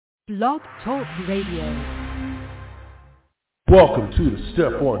Blog Talk Radio. Welcome to the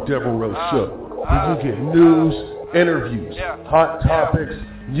Stephon Devereux Show, where you get news, interviews, hot topics,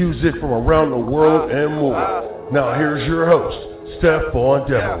 music from around the world, and more. Now here's your host, Stephon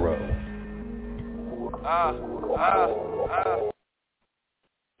Devereux.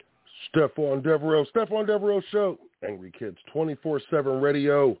 Stephon Devereux Show, Angry Kids 24/7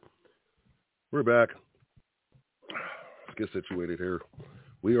 Radio. We're back. Let's get situated here.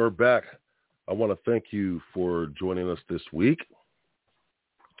 We are back. I want to thank you for joining us this week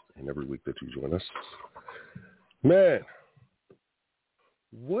and every week that you join us. Man,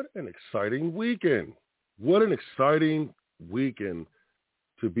 what an exciting weekend. What an exciting weekend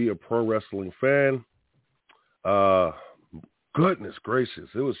to be a pro wrestling fan. Goodness gracious.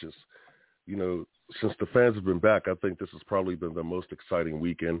 It was just, since the fans have been back, I think this has probably been the most exciting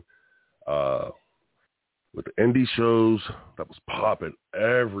weekend. With the indie shows that was popping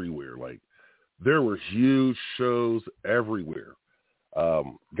everywhere. Like, there were huge shows everywhere.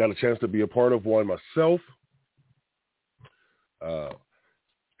 Got a chance to be a part of one myself.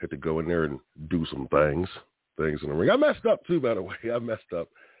 Had to go in there and do some things in the ring. I messed up too, by the way. I messed up.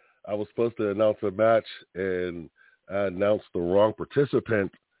 I was supposed to announce a match, and I announced the wrong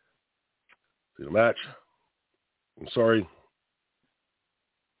participant to the match. I'm sorry.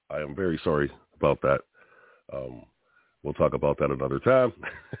 I am very sorry about that. We'll talk about that another time.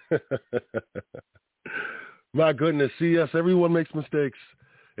 My goodness, see, yes, everyone makes mistakes.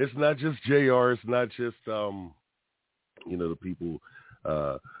 It's not just JR. It's not just, the people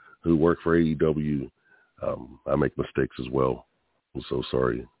who work for AEW. I make mistakes as well. I'm so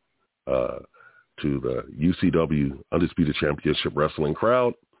sorry to the UCW Undisputed Championship Wrestling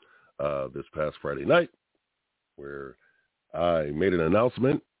crowd this past Friday night, where I made an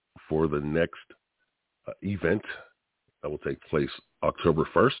announcement for the next event that will take place October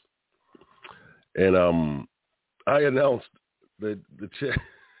 1st. And I announced that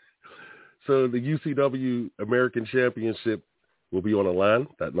so the UCW American Championship will be on the line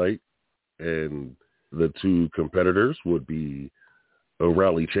that night, and the two competitors would be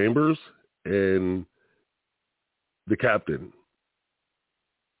O'Reilly Chambers and the captain.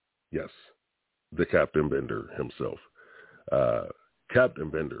 Yes, the Captain Bender himself. Captain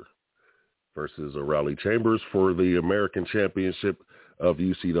Bender versus O'Reilly Chambers for the American Championship of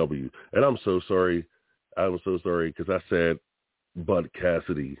UCW. And I'm so sorry. Because I said Bud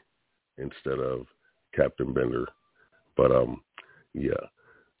Cassidy instead of Captain Bender. But, yeah.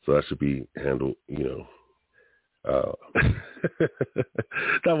 So that should be handled, that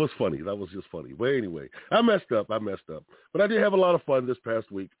was funny. That was just funny. But anyway, I messed up. But I did have a lot of fun this past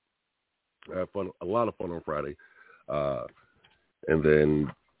week. I had a lot of fun on Friday. And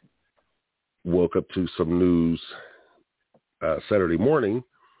then woke up to some news Saturday morning.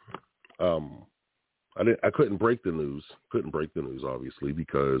 I couldn't break the news. Obviously,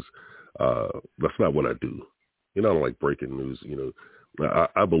 because that's not what I do. I don't like breaking news.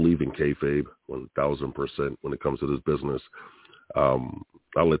 I believe in kayfabe 1,000% when it comes to this business. I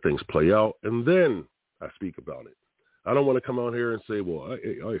let things play out, and then I speak about it. I don't want to come out here and say, well,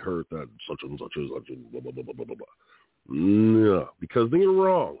 I heard that such and such and such and blah, blah, blah, blah, blah, blah. No, because then you're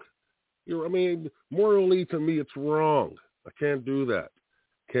wrong. Morally, to me, it's wrong. I can't do that.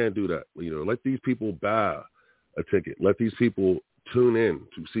 Let these people buy a ticket. Let these people tune in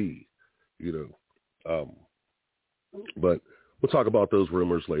to see, But we'll talk about those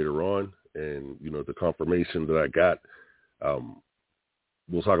rumors later on, and, the confirmation that I got.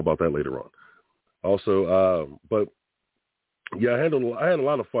 We'll talk about that later on. Also, but, yeah, I had a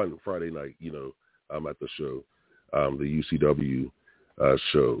lot of fun Friday night, at the show, the UCW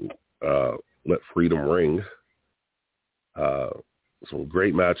show. Let Freedom Ring. Some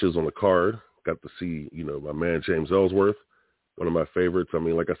great matches on the card. Got to see, my man James Ellsworth, one of my favorites. I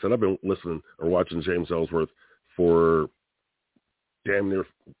mean, like I said, I've been listening or watching James Ellsworth for damn near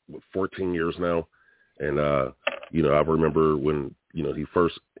 14 years now. And, I remember when, he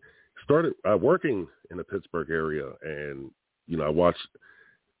first started working in the Pittsburgh area, and, I watched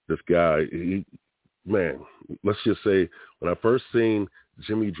this guy. Let's just say when I first seen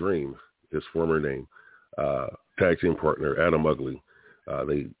Jimmy Dream, his former name, tag team partner, Adam Ugly.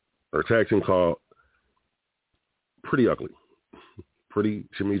 Our tag team called Pretty Ugly. Pretty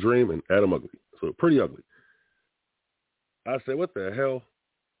Jimmy Dream and Adam Ugly. So Pretty Ugly. I said, what the hell?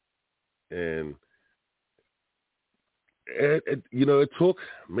 And it took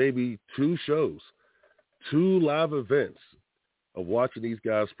maybe 2 shows, 2 live events of watching these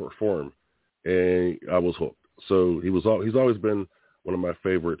guys perform, and I was hooked. So he's always been one of my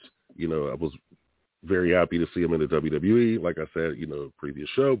favorites. I was very happy to see him in the WWE. Like I said, previous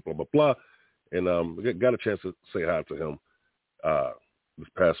show, blah, blah, blah. And got a chance to say hi to him this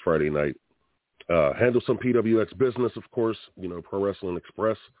past Friday night. Handle some PWX business, of course, Pro Wrestling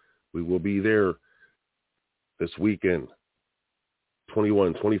Express. We will be there this weekend,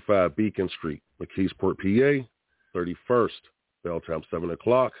 2125 Beacon Street, McKeesport, PA, 31st, bell time 7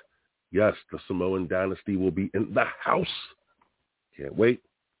 o'clock. Yes, the Samoan Dynasty will be in the house. Can't wait.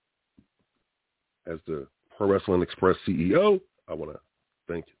 As the Pro Wrestling Express CEO, I want to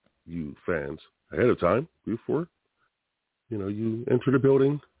thank you fans ahead of time before, you enter the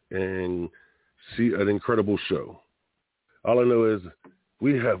building and see an incredible show. All I know is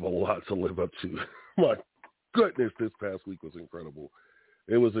we have a lot to live up to. My goodness, this past week was incredible.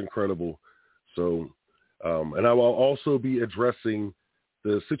 It was incredible. So, and I will also be addressing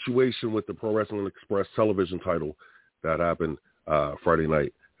the situation with the Pro Wrestling Express television title that happened Friday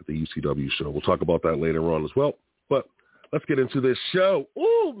night at the UCW show. We'll talk about that later on as well. But let's get into this show.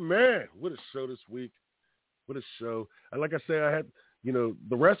 Oh, man, what a show this week. What a show. And like I said, I had, the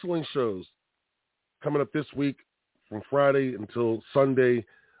wrestling shows coming up this week from Friday until Sunday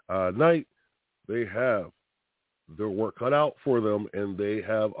night. They have their work cut out for them, and they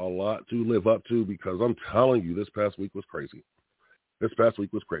have a lot to live up to because I'm telling you, this past week was crazy.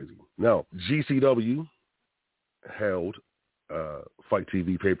 Now, GCW held Fight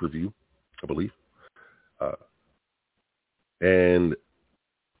TV pay-per-view, I believe. And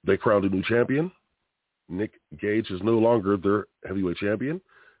they crowned a new champion. Nick Gage is no longer their heavyweight champion.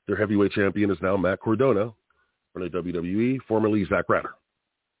 Their heavyweight champion is now Matt Cardona from the WWE, formerly Zack Ryder.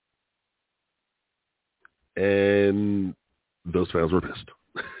 And those fans were pissed.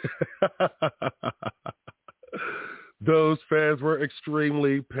 Those fans were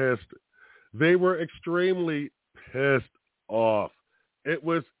extremely pissed. They were extremely pissed off. It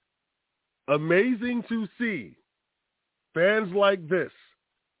was amazing to see fans like this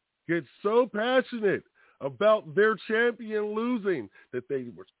get so passionate about their champion losing that they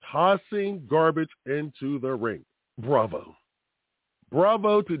were tossing garbage into the ring. Bravo.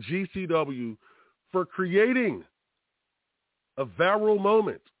 Bravo to GCW for creating a viral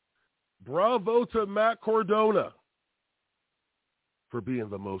moment. Bravo to Matt Cardona for being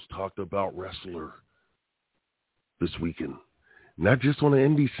the most talked about wrestler this weekend. Not just on the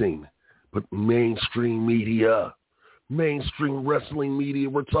indie scene, but mainstream media. Mainstream wrestling media.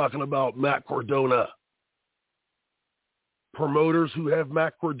 We're talking about Matt Cardona. Promoters who have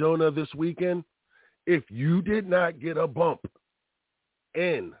Matt Cardona this weekend, if you did not get a bump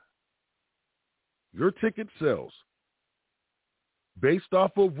in your ticket sales based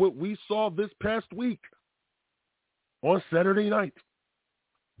off of what we saw this past week on Saturday night,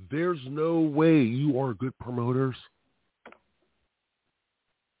 there's no way you are good promoters.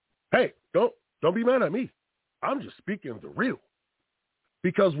 Hey, don't be mad at me. I'm just speaking the real.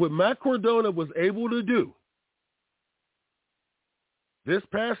 Because what Matt Cardona was able to do this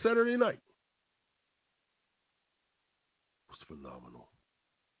past Saturday night was phenomenal.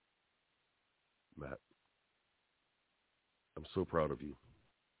 Matt, I'm so proud of you.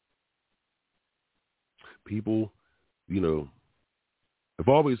 People, have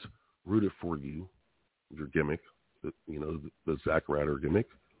always rooted for you, your gimmick, the Zack Ryder gimmick.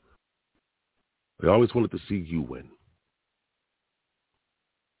 They always wanted to see you win.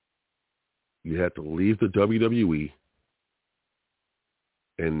 You had to leave the WWE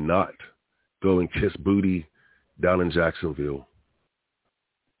and not go and kiss booty down in Jacksonville.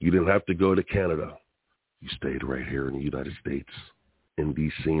 You didn't have to go to Canada. You stayed right here in the United States.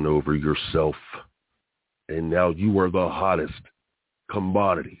 Indie scene over yourself. And now you are the hottest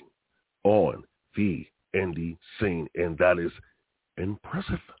commodity on the indie scene. And that is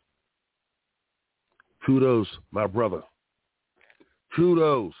impressive. Kudos, my brother.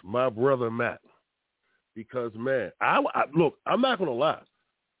 Kudos, my brother Matt. Because, man, I look, I'm not going to lie.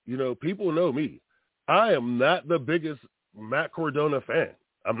 People know me. I am not the biggest Matt Cardona fan.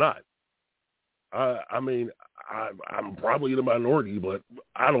 I'm not. I'm probably the minority, but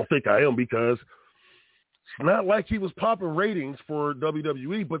I don't think I am because it's not like he was popping ratings for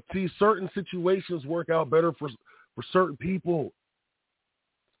WWE, but see, certain situations work out better for certain people.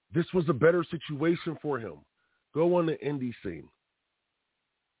 This was a better situation for him. Go on the indie scene.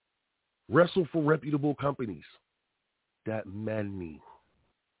 Wrestle for reputable companies. That money.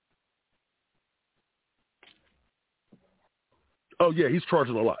 Oh, yeah, he's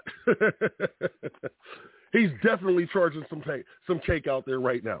charging a lot. He's definitely charging some cake out there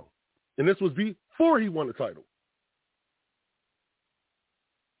right now. And this was before he won the title.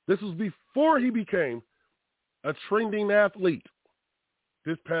 This was before he became a trending athlete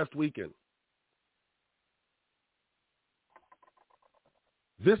this past weekend.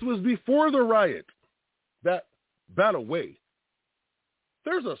 This was before the riot. That, by the way,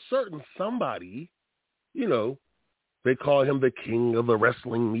 there's a certain somebody, you know, they call him the king of the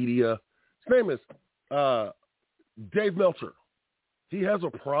wrestling media. His name is Dave Meltzer. He has a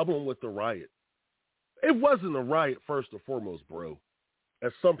problem with the riot. It wasn't a riot, first and foremost, bro.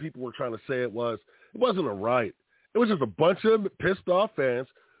 As some people were trying to say it was. It wasn't a riot. It was just a bunch of pissed off fans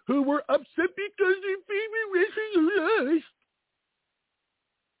who were upset because their favorite wrestler lost.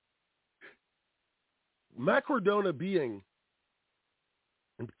 Matt Cardona becoming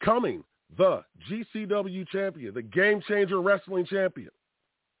the GCW champion, the Game Changer Wrestling champion.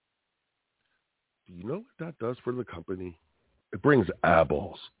 Do you know what that does for the company? It brings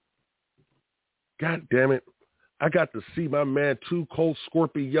eyeballs. God damn it. I got to see my man Too Cold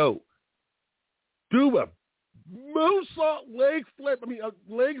Scorpio do a moonsault leg flip. A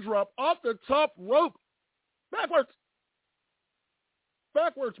leg drop off the top rope. Backwards.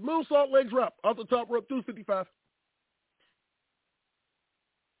 Moonsault leg drop off the top rope. 255.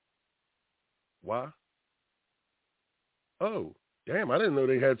 Why? Oh, damn, I didn't know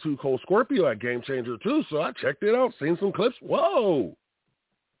they had Too Cold Scorpio at Game Changer too, so I checked it out, seen some clips. Whoa.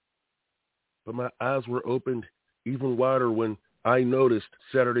 But my eyes were opened even wider when I noticed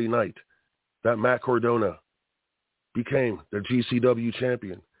Saturday night that Matt Cardona became the GCW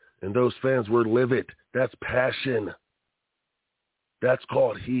champion. And those fans were livid. That's passion. That's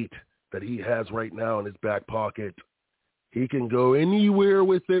called heat that he has right now in his back pocket. He can go anywhere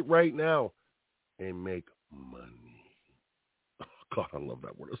with it right now and make money. Oh, God, I love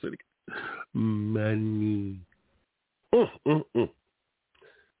that word. I said it again. Money.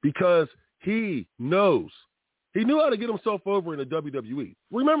 Because he knows. He knew how to get himself over in the WWE.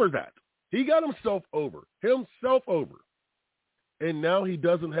 Remember that. He got himself over. And now he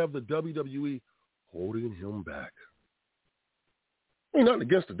doesn't have the WWE holding him back. I mean, nothing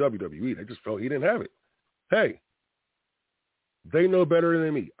against the WWE. They just felt he didn't have it. Hey, they know better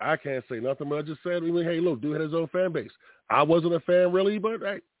than me. I can't say nothing, but I just said, hey, look, dude had his own fan base. I wasn't a fan really, but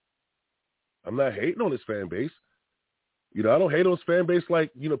hey, I'm not hating on his fan base. You know, I don't hate on his fan base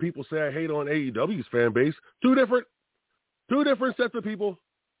like, you know, people say I hate on AEW's fan base. Two different sets of people.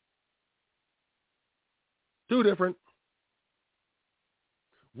 Two different.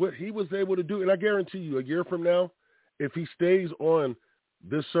 What he was able to do, and I guarantee you, a year from now, if he stays on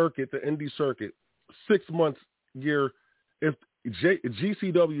this circuit, the indie circuit, 6 months, year, if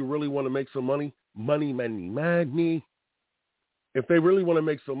GCW really want to make some money, if they really want to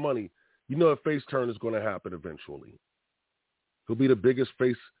make some money, you know a face turn is going to happen eventually. He'll be the biggest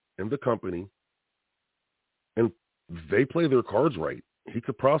face in the company, and they play their cards right. He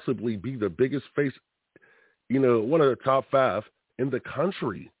could possibly be the biggest face, you know, one of the top 5 in the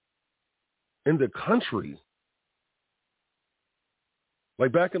country.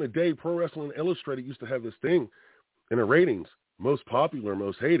 Like back in the day, Pro Wrestling Illustrated used to have this thing in the ratings, most popular,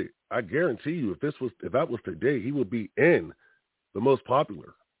 most hated. I guarantee you, if that was today, he would be in the most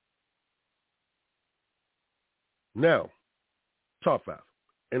popular. Now, top 5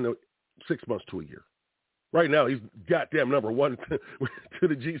 in the 6 months to a year. Right now, he's goddamn number 1 to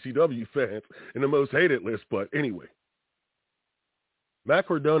the GCW fans in the most hated list. But anyway, Matt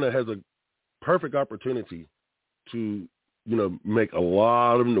Cardona has a perfect opportunity to, you know, make a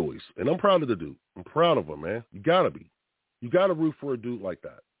lot of noise. And I'm proud of the dude. I'm proud of him, man. You got to be. You got to root for a dude like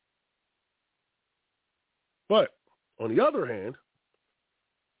that. But on the other hand,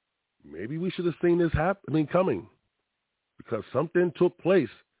 maybe we should have seen this coming, because something took place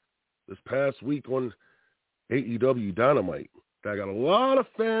this past week on AEW Dynamite that got a lot of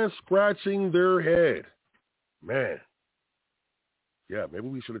fans scratching their head. Man. Yeah, maybe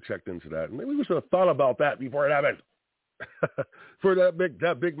we should have checked into that. Maybe we should have thought about that before it happened. For that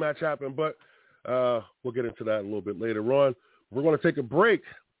big match happened. But we'll get into that a little bit later on. We're going to take a break.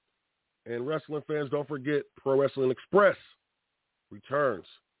 And wrestling fans, don't forget, Pro Wrestling Express returns.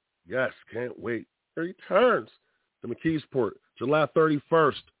 Yes, can't wait. It returns to McKeesport, July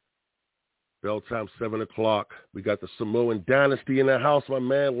 31st. Bell time, 7 o'clock. We got the Samoan Dynasty in the house. My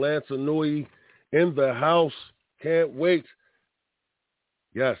man Lance Inouye in the house. Can't wait.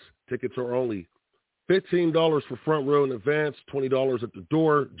 Yes, tickets are only $15 for front row in advance, $20 at the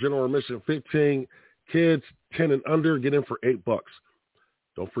door, general admission $15. Kids 10 and under get in for $8.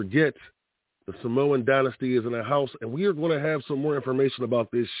 Don't forget, the Samoan Dynasty is in the house, and we are going to have some more information about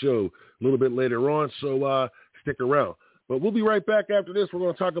this show a little bit later on, so stick around. But we'll be right back after this. We're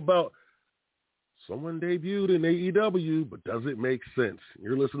going to talk about someone debuted in AEW, but does it make sense?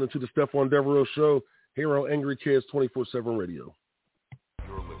 You're listening to the Stephon Devereux Show here on Angry Kids 24/7 Radio.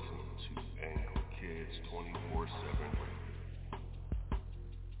 You're listening to Angry Kids 24/7 Radio.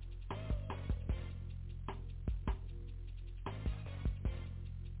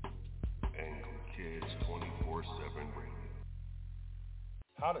 Kids 24/7 Radio.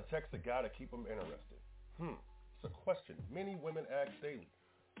 How to text a guy to keep him interested? It's a question many women ask daily.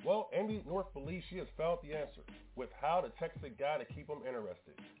 Well, Amy North believes she has found the answer with How to Text a Guy to Keep Him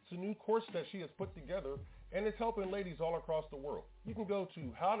Interested. It's a new course that she has put together, and it's helping ladies all across the world. You can go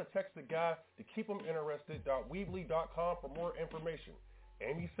to howtotextaguy-to-keep-him-interested.weebly.com for more information.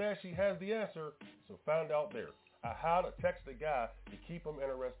 Amy says she has the answer, so find out there at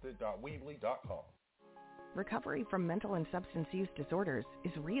howtotextaguy-to-keep-him-interested.weebly.com. Recovery from mental and substance use disorders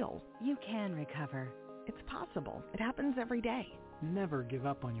is real. You can recover. It's possible. It happens every day. Never give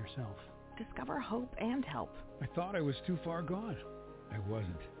up on yourself. Discover hope and help. I thought I was too far gone. I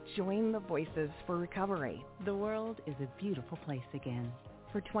wasn't. Join the Voices for Recovery. The world is a beautiful place again.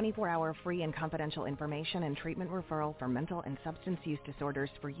 For 24-hour free and confidential information and treatment referral for mental and substance use disorders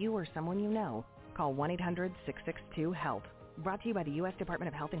for you or someone you know, call 1-800-662-HELP. Brought to you by the U.S. Department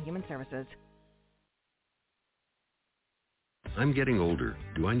of Health and Human Services. I'm getting older.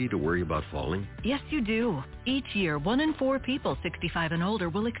 Do I need to worry about falling? Yes, you do. Each year, 1 in 4 people 65 and older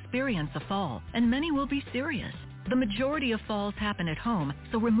will experience a fall, and many will be serious. The majority of falls happen at home,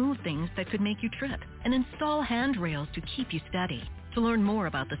 so remove things that could make you trip and install handrails to keep you steady. To learn more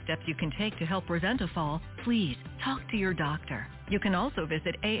about the steps you can take to help prevent a fall, please talk to your doctor. You can also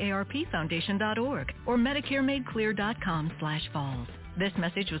visit aarpfoundation.org or medicaremadeclear.com/falls. This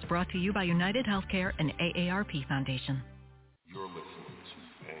message was brought to you by United Healthcare and AARP Foundation. You're listening to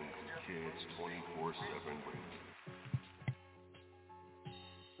Angry Kids 24/7 Radio.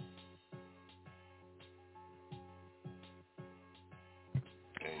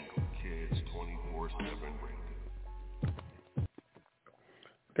 Angry Kids 24/7 Radio.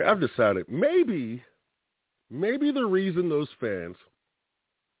 Okay, I've decided maybe the reason those fans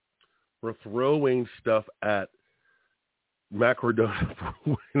were throwing stuff at Macrodona for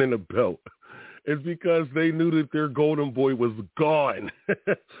winning a belt is because they knew that their golden boy was gone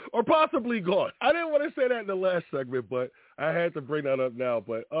or possibly gone. I didn't want to say that in the last segment, but I had to bring that up now.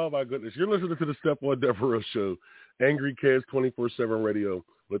 But, oh, my goodness, you're listening to the Stephon Devereux Show, Angry Kids 24/7 Radio.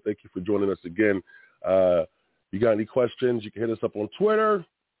 Well, thank you for joining us again. You got any questions, you can hit us up on Twitter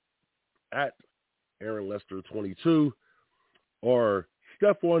at AaronLester22 or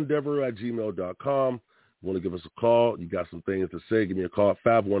StephonDevereux@gmail.com. Want to give us a call, you got some things to say, give me a call at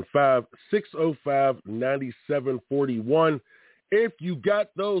 515-605-9741. If you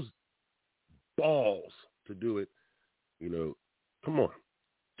got those balls to do it, come on,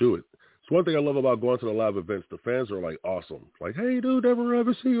 do it. It's one thing I love about going to the live events. The fans are like awesome. Like, hey, dude, never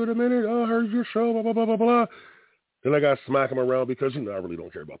ever see you in a minute. Oh, I heard your show, blah, blah, blah, blah, blah. Then I got to smack them around because, I really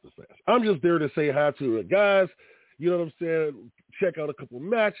don't care about the fans. I'm just there to say hi to the guys. You know what I'm saying? Check out a couple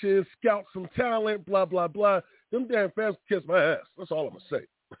matches, scout some talent, blah, blah, blah. Them damn fans kiss my ass. That's all I'm going to say.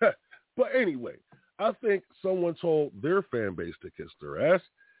 But anyway, I think someone told their fan base to kiss their ass.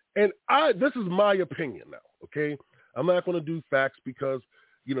 And this is my opinion now, okay? I'm not going to do facts because,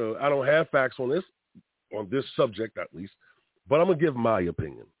 I don't have facts on this subject at least. But I'm going to give my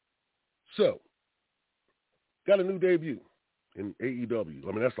opinion. So, got a new debut in AEW.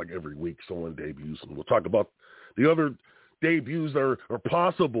 I mean, that's like every week someone debuts, and we'll talk about the other debuts are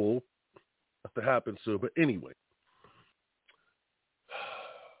possible to happen soon. But anyway,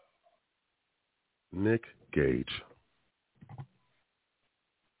 Nick Gage.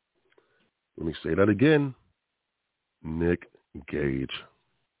 Let me say that again. Nick Gage.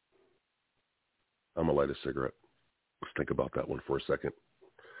 I'm going to light a cigarette. Let's think about that one for a second.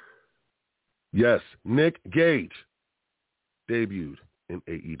 Yes, Nick Gage debuted in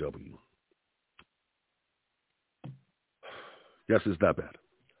AEW. Yes, it's that bad.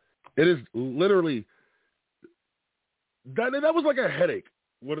 It is literally that was like a headache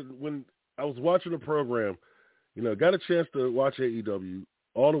when I was watching the program. Got a chance to watch AEW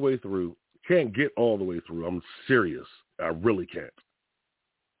all the way through. Can't get all the way through. I'm serious. I really can't.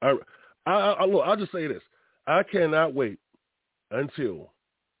 Look, I'll just say this. I cannot wait until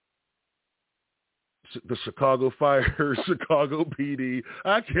the Chicago Fire, Chicago PD.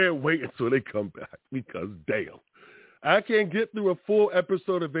 I can't wait until they come back because, damn, I can't get through a full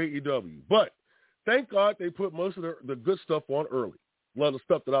episode of AEW. But thank God they put most of the good stuff on early. A lot of the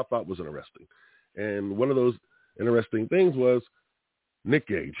stuff that I thought was interesting. And one of those interesting things was Nick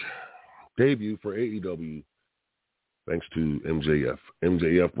Gage debut for AEW thanks to MJF.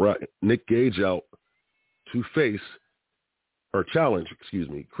 MJF brought Nick Gage out to challenge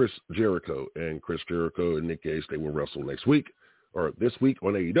Chris Jericho. And Chris Jericho and Nick Gage, they will wrestle next week or this week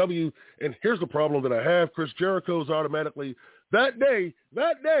on AEW. And here's the problem that I have. Chris Jericho's automatically that day,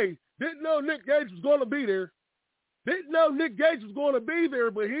 didn't know Nick Gage was going to be there. Didn't know Nick Gage was going to be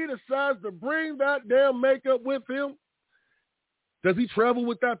there, but he decides to bring that damn makeup with him. Does he travel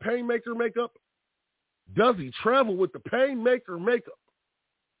with that Painmaker makeup? Does he travel with the Painmaker makeup?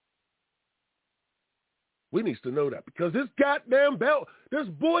 We need to know that because this goddamn belt, this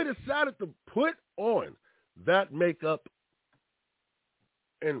boy decided to put on that makeup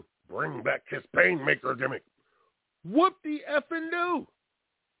and bring back his Painmaker gimmick. Whoop the effing do.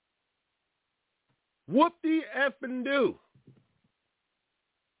 Whoop the effing do.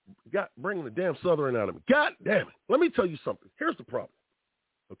 Bringing the damn Southern out of me. God damn it. Let me tell you something. Here's the problem.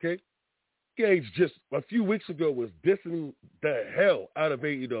 Okay? Gage just a few weeks ago was dissing the hell out of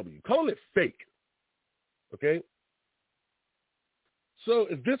AEW. Calling it fake. Okay? So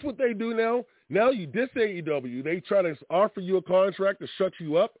is this what they do now? Now you diss AEW. They try to offer you a contract to shut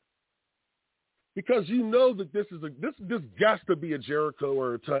you up. Because you know that this got to be a Jericho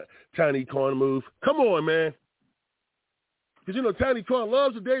or a Tiny Khan move. Come on, man. Because, you know, Tiny Khan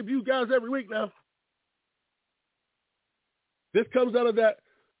loves to debut guys every week now. This comes out of that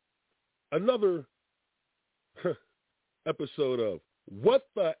another episode of What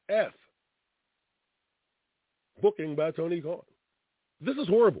the F? Booking by Tony Khan. This is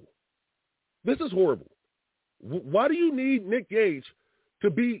horrible. This is horrible. Why do you need Nick Gage to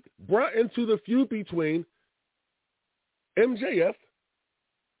be brought into the feud between MJF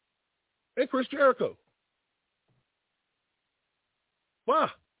and Chris Jericho? Why?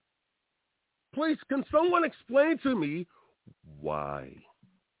 Please, can someone explain to me why?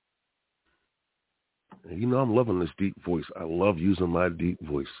 And you know I'm loving this deep voice. I love using my deep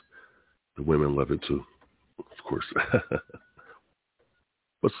voice. The women love it too, of course.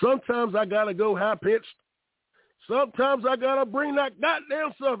 But sometimes I got to go high-pitched. Sometimes I got to bring that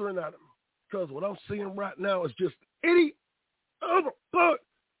goddamn Southern out of me. Because what I'm seeing right now is just idiots.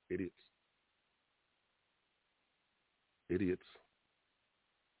 Idiots.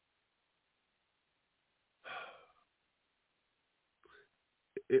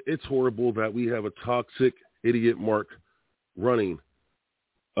 It's horrible that we have a toxic idiot Mark running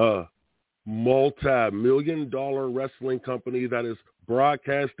a multi-million-dollar wrestling company that is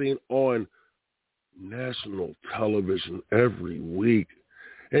broadcasting on national television every week.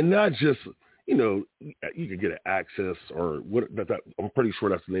 And not just, you know, you can get an Access or what. I'm pretty sure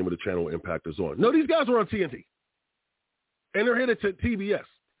that's the name of the channel Impact is on. No, these guys are on TNT. And they're headed to TBS.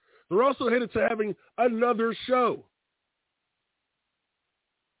 They're also headed to having another show.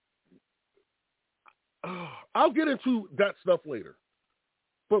 I'll get into that stuff later.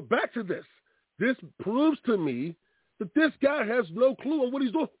 But back to this. This proves to me that this guy has no clue on what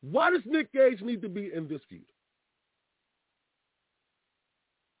he's doing. Why does Nick Gage need to be in this feud?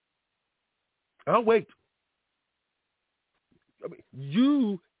 I'll wait. I mean,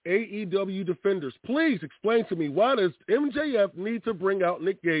 you AEW defenders, please explain to me, why does MJF need to bring out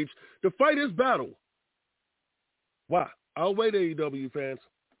Nick Gage to fight his battle? Why? I'll wait, AEW fans.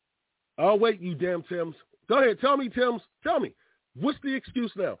 I'll wait, you damn Tims. Go ahead. Tell me, Tims. Tell me. What's the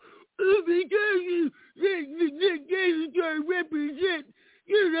excuse now? Because Nick Gage is going to represent,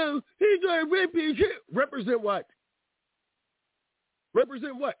 you know, he's going to represent what?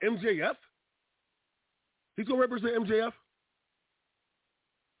 Represent what? MJF? He's going to represent MJF?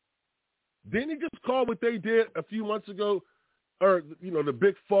 Didn't he just call what they did a few months ago, or, you know, the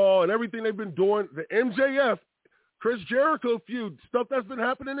big fall and everything they've been doing, the MJF, Chris Jericho feud, stuff that's been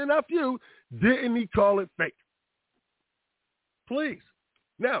happening in that feud, didn't he call it fake? Please.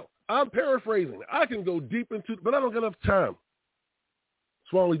 Now, I'm paraphrasing. I can go deep into, but I don't get enough time.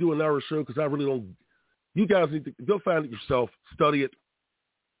 So I only do an hour show because I really don't. You guys need to go find it yourself, study it.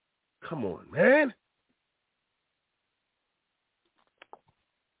 Come on, man.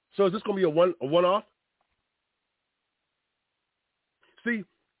 So is this going to be a one-off? See,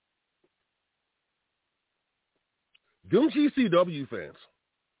 them GCW fans,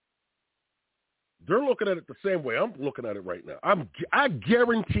 they're looking at it the same way I'm looking at it right now. I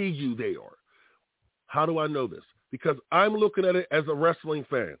guarantee you they are. How do I know this? Because I'm looking at it as a wrestling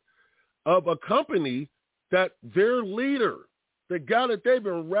fan of a company that their leader, the guy that they've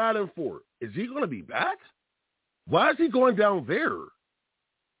been riding for, is he going to be back? Why is he going down there?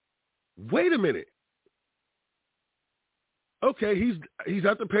 Wait a minute. Okay, he's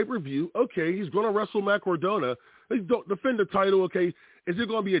at the pay-per-view. Okay, he's going to wrestle Matt Cardona. He's going to defend the title. Okay, is it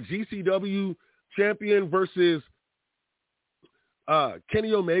going to be a GCW champion versus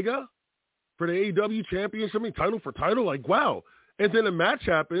Kenny Omega for the AEW championship? I mean, title for title? Like, wow. And then a match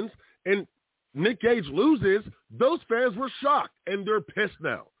happens, and Nick Gage loses. Those fans were shocked, and they're pissed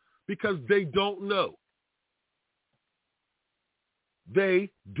now because they don't know. They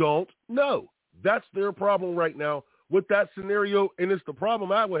don't know. That's their problem right now with that scenario, and it's the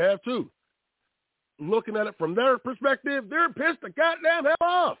problem I would have too. Looking at it from their perspective, they're pissed the goddamn hell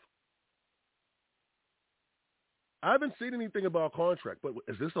off. I haven't seen anything about contract, but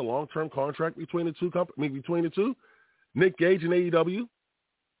is this a long-term contract between the two? Nick Gage and AEW?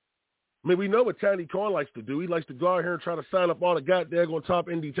 I mean, we know what Tony Khan likes to do. He likes to go out here and try to sign up all the goddamn top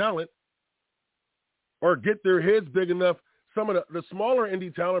indie talent or get their heads big enough. Some of the smaller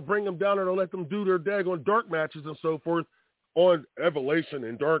indie talent, bring them down there and let them do their daggone dark matches and so forth on Evolution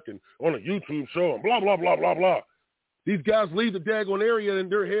and Dark and on a YouTube show and blah, blah, blah, blah, blah. These guys leave the daggone area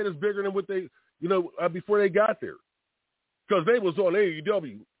and their head is bigger than what they, before they got there. Because they was on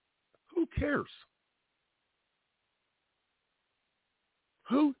AEW. Who cares?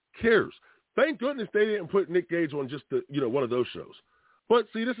 Who cares? Thank goodness they didn't put Nick Gage on just one of those shows. But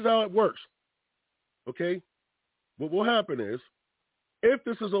see, this is how it works. Okay? What will happen is, if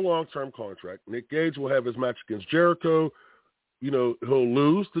this is a long-term contract, Nick Gage will have his match against Jericho. He'll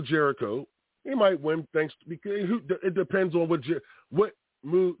lose to Jericho. He might win because it depends on what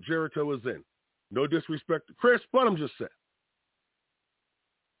mood Jericho is in. No disrespect to Chris, but I'm just saying.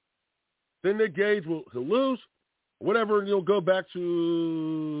 Then Nick Gage he'll lose, whatever, and he'll go back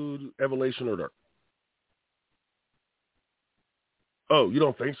to Evolution or Dark. Oh, you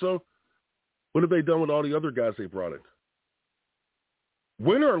don't think so? What have they done with all the other guys they brought in?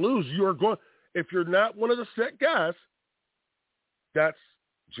 Win or lose, you are going. If you're not one of the set guys, that's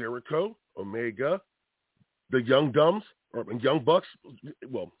Jericho, Omega, the Young Dumbs, or Young Bucks.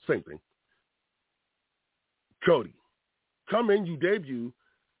 Well, same thing. Cody, come in, you debut,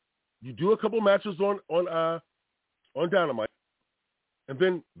 you do a couple matches on Dynamite, and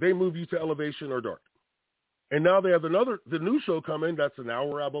then they move you to Elevation or Dark. And now they have the new show coming. That's an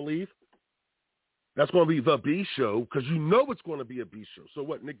hour, I believe. That's going to be the B show because it's going to be a B show. So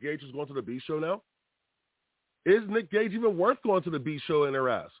what, Nick Gage is going to the B show now? Is Nick Gage even worth going to the B show in their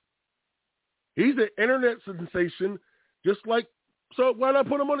ass? He's an internet sensation, just like, so why not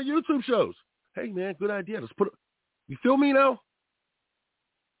put him on the YouTube shows? Hey, man, good idea. Let's you feel me now?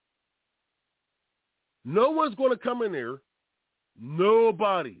 No one's going to come in there.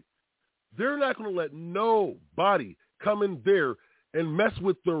 Nobody. They're not going to let nobody come in there and mess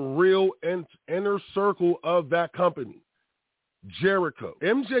with the real inner circle of that company. Jericho.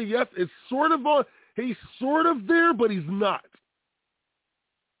 MJF is he's sort of there, but he's not.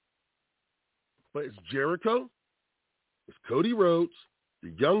 But it's Jericho, it's Cody Rhodes,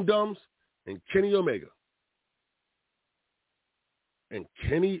 the Young Dumbs, and Kenny Omega.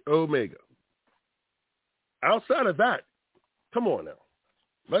 Outside of that, come on now.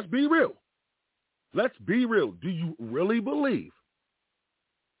 Let's be real. Do you really believe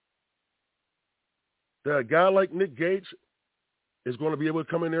that a guy like Nick Gage is going to be able to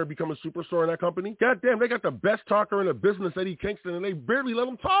come in there and become a superstar in that company? God damn, they got the best talker in the business, Eddie Kingston, and they barely let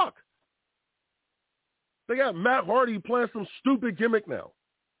him talk. They got Matt Hardy playing some stupid gimmick now.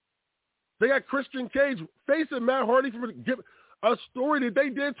 They got Christian Cage facing Matt Hardy for a story that they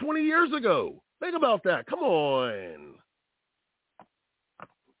did 20 years ago. Think about that. Come on.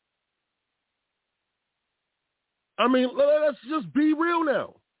 I mean, let's just be real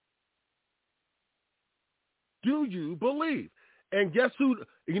now. Do you believe? And guess who?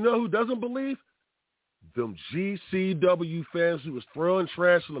 You know who doesn't believe? Them GCW fans who was throwing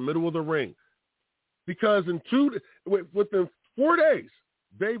trash in the middle of the ring. Because within 4 days,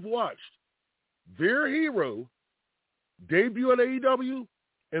 they've watched their hero debut at AEW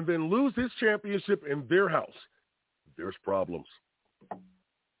and then lose his championship in their house. There's problems.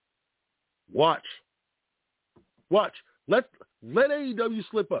 Watch. Let AEW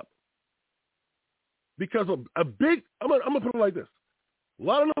slip up. Because I'm going to put it like this. A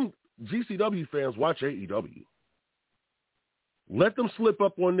lot of them GCW fans watch AEW. Let them slip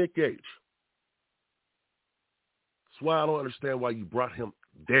up on Nick Gage. That's why I don't understand why you brought him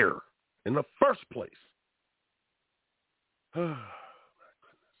there in the first place. Oh, my goodness.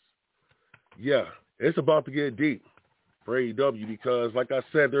 Yeah, it's about to get deep for AEW because, like I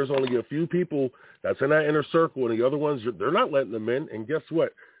said, there's only a few people that's in that inner circle, and the other ones, they're not letting them in. And guess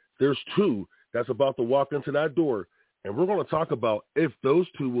what? There's two that's about to walk into that door, and we're going to talk about if those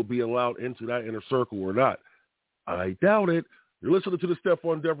two will be allowed into that inner circle or not. I doubt it. You're listening to the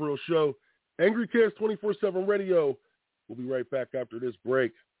Stephon Devereux Show, Angry Kids 24/7 Radio. We'll be right back after this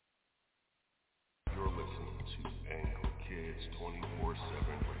break. You're listening to Angry Kids 24/7 Radio.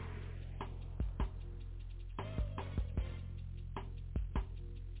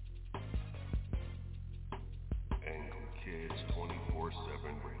 Angry Kids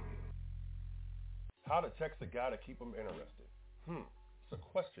 24/7 Radio. How to text a guy to keep him interested? It's a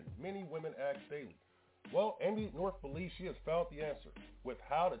question many women ask daily. Well, Amy North believes she has found the answer with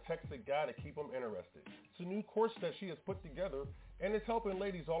How to Text a Guy to Keep Him Interested. It's a new course that she has put together, and it's helping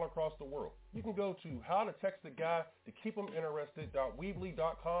ladies all across the world. You can go to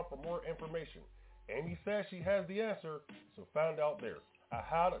howtotextaguy.weebly.com for more information. Amy says she has the answer, so find out there at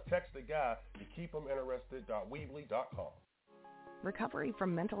howtotextaguy.weebly.com. Recovery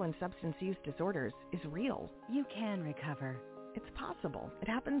from mental and substance use disorders is real. You can recover. It's possible. It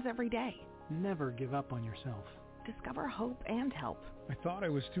happens every day. Never give up on yourself. Discover hope and help. I thought I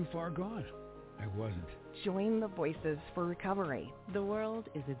was too far gone. I wasn't. Join the Voices for Recovery. The world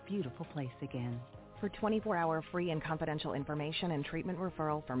is a beautiful place again. For 24-hour free and confidential information and treatment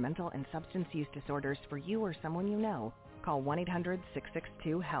referral for mental and substance use disorders for you or someone you know, call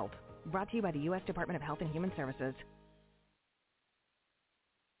 1-800-662-HELP. Brought to you by the U.S. Department of Health and Human Services.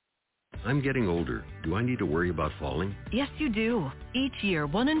 I'm getting older. Do I need to worry about falling? Yes, you do. Each year,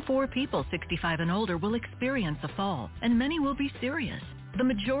 1 in 4 people 65 and older will experience a fall, and many will be serious. The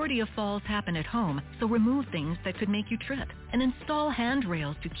majority of falls happen at home, so remove things that could make you trip and install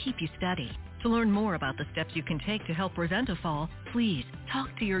handrails to keep you steady. To learn more about the steps you can take to help prevent a fall, please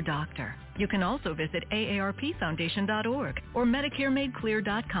talk to your doctor. You can also visit aarpfoundation.org or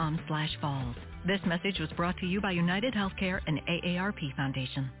medicaremadeclear.com/falls. This message was brought to you by United Healthcare and AARP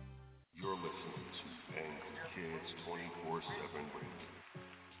Foundation. You're listening to Angry Kids 24/7 Radio.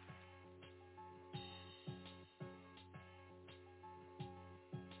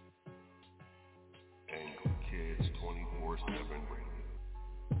 Angry Kids 24/7 Radio.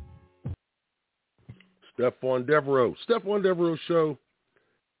 Stephon Devereux Show,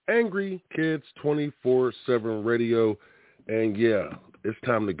 Angry Kids 24/7 Radio, and yeah, it's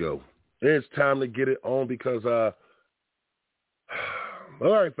time to go. It's time to get it on because, all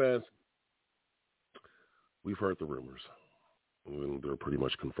right, fans, we've heard the rumors. They're pretty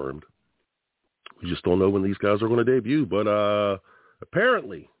much confirmed. We just don't know when these guys are going to debut, but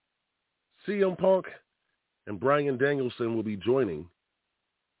apparently CM Punk and Bryan Danielson will be joining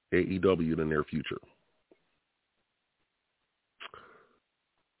AEW in the near future.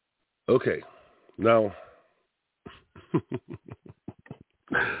 Okay, now,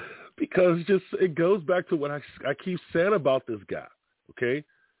 because it goes back to what I keep saying about this guy, okay?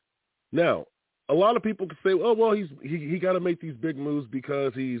 Now, a lot of people can say, oh, well, he got to make these big moves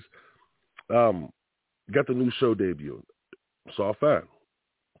because he's got the new show debut. It's all fine,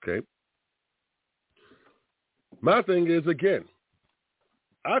 okay? My thing is, again,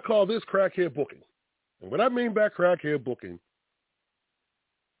 I call this crackhead booking. And what I mean by crackhead booking,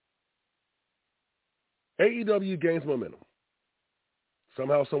 AEW gains momentum.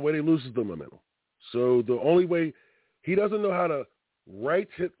 Somehow, some way, they loses the momentum. So the only way, he doesn't know how to right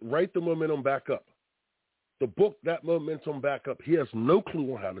the momentum back up, to book that momentum back up. He has no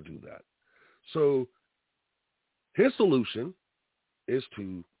clue on how to do that. So his solution is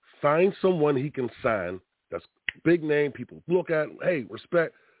to find someone he can sign that's big name, people look at, hey,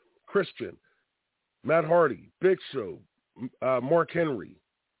 respect Christian, Matt Hardy, Big Show, Mark Henry,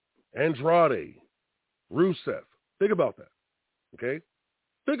 Andrade, Rusev. Think about that, okay?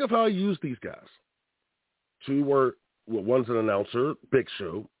 Think of how he used these guys. Two were, well, one's an announcer, Big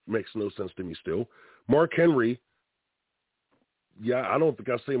Show, makes no sense to me still. Mark Henry, yeah, I don't think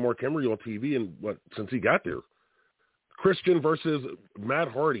I've seen Mark Henry on TV since he got there. Christian versus Matt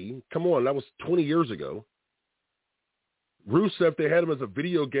Hardy, come on, that was 20 years ago. Rusev, they had him as a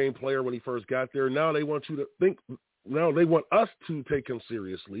video game player when he first got there. Now they want you to think, now they want us to take him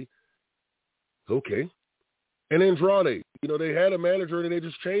seriously. Okay. And Andrade, they had a manager and they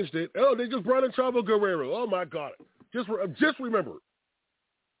just changed it. Oh, they just brought in Chavo Guerrero. Oh, my God. Just remember.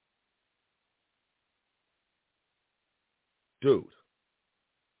 Dude.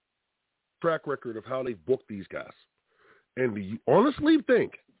 Track record of how they book these guys. And do you honestly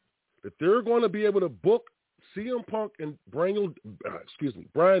think that they're going to be able to book CM Punk and Bryan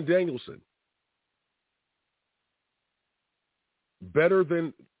Danielson better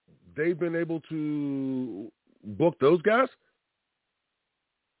than they've been able to book those guys?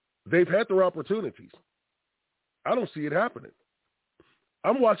 They've had their opportunities. I don't see it happening.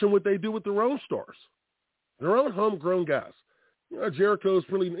 I'm watching what they do with their own stars, their own homegrown guys. Jericho's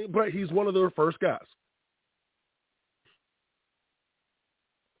really, but he's one of their first guys.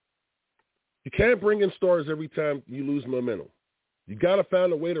 You can't bring in stars every time you lose momentum. You got to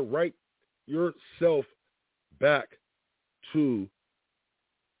find a way to right yourself back to.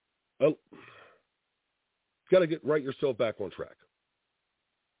 Got to right yourself back on track.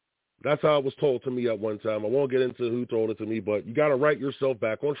 That's how it was told to me at one time. I won't get into who told it to me, but you got to right yourself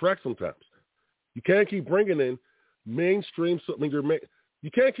back on track sometimes. You can't keep bringing in mainstream.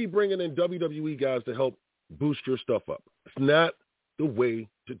 You can't keep bringing in WWE guys to help boost your stuff up. It's not the way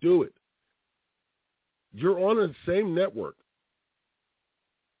to do it. You're on the same network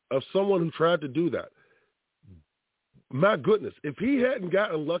of someone who tried to do that. My goodness, if he hadn't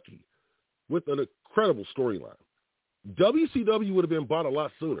gotten lucky with an incredible storyline, WCW would have been bought a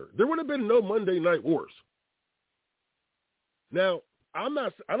lot sooner. There would have been no Monday Night Wars. Now, I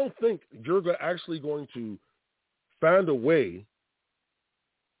don't think you're actually going to find a way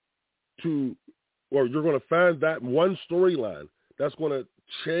to, or you're going to find that one storyline that's going to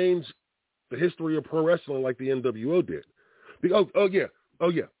change the history of pro wrestling like the NWO did. Oh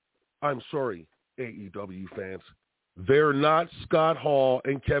yeah. I'm sorry, AEW fans. They're not Scott Hall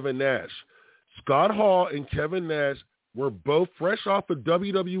and Kevin Nash. Scott Hall and Kevin Nash were both fresh off of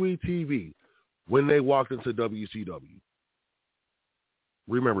WWE TV when they walked into WCW.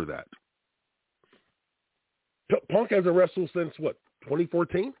 Remember that. Punk hasn't wrestled since,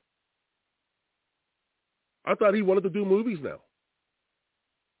 2014? I thought he wanted to do movies now.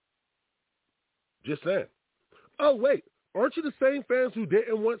 Just saying. Oh, wait. Aren't you the same fans who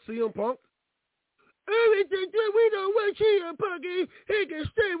didn't want CM Punk? We don't want CM Punk. He can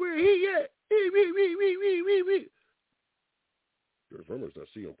stay where he at. There's rumors that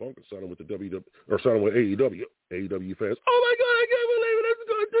CM Punk is signing with the WWE or signing with AEW. AEW fans. Oh my God! I can't believe it. This is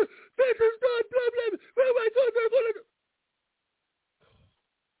going to. This is going to. Oh my God! They're going to.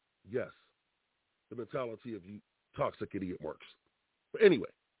 Yes, the mentality of you toxic idiot works. But anyway,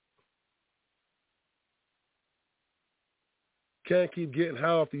 can't keep getting high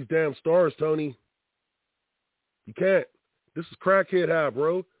off these damn stars, Tony. You can't. This is crackhead high,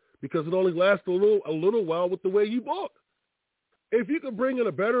 bro. Because it only lasts a little while with the way you book. If you could bring in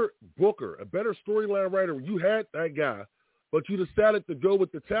a better booker, a better storyline writer, you had that guy, but you decided to go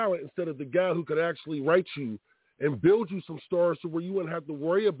with the talent instead of the guy who could actually write you and build you some stars to where you wouldn't have to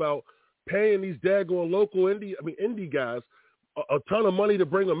worry about paying these daggone local indie guys a ton of money to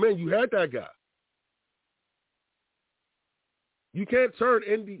bring them in. You had that guy. You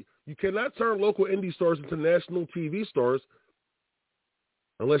cannot turn local indie stars into national TV stars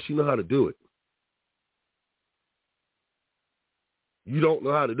unless you know how to do it. You don't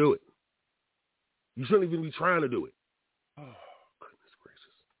know how to do it. You shouldn't even be trying to do it. Oh, goodness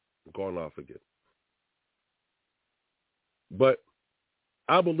gracious. I'm going off again. But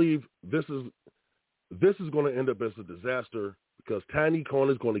I believe this is going to end up as a disaster because Tiny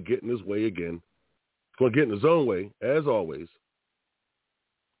Khan is going to get in his way again. He's going to get in his own way, as always.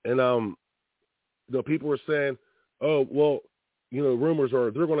 And, people are saying, oh, well, rumors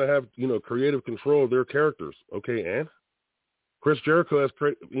are they're going to have, creative control of their characters. Okay, and? Chris Jericho has,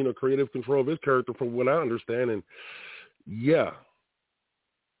 creative control of his character from what I understand. And, yeah.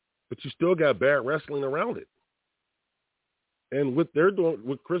 But you still got bad wrestling around it. And what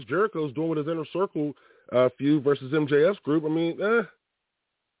Chris Jericho's doing with his Inner Circle feud versus MJF's group,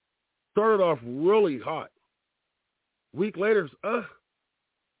 started off really hot. Week later,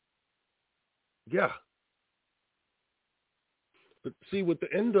 yeah. But see, what the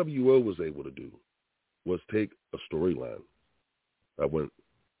NWO was able to do was take a storyline that went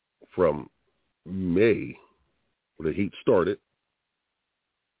from May, where the heat started,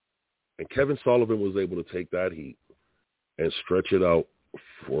 and Kevin Sullivan was able to take that heat and stretch it out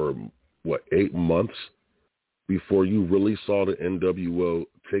for, 8 months before you really saw the NWO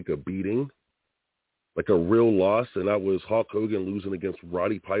take a beating, like a real loss, and that was Hulk Hogan losing against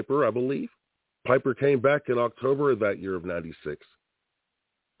Roddy Piper, I believe. Piper came back in October of that year of 96.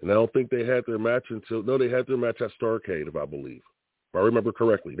 And I don't think they had their match they had their match at Starrcade, if I believe. If I remember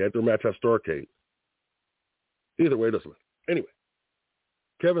correctly. They had their match at Starrcade. Either way, it doesn't matter. Anyway,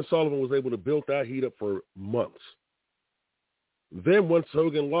 Kevin Sullivan was able to build that heat up for months. Then once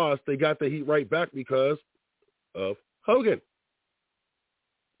Hogan lost, they got the heat right back because of Hogan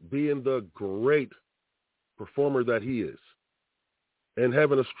being the great performer that he is and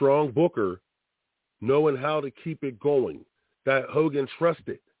having a strong booker, knowing how to keep it going, that Hogan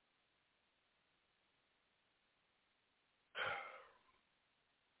trusted.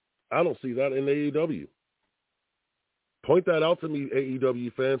 I don't see that in AEW. Point that out to me,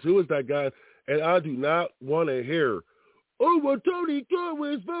 AEW fans. Who is that guy? And I do not want to hear, oh, well, Tony Khan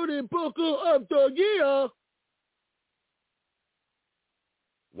was voted Booker of the Year.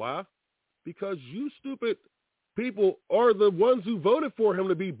 Why? Because you stupid people are the ones who voted for him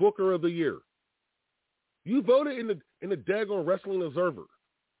to be Booker of the Year. You voted in the daggone Wrestling Observer.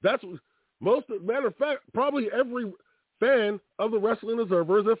 That's matter of fact, probably every fan of the Wrestling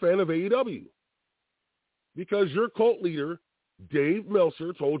Observer is a fan of AEW. Because your cult leader, Dave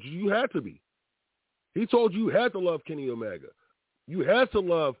Meltzer, told you had to be. He told you had to love Kenny Omega. You had to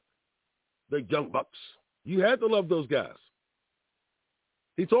love the Young Bucks. You had to love those guys.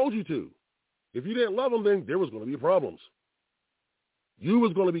 He told you to. If you didn't love them, then there was going to be problems. You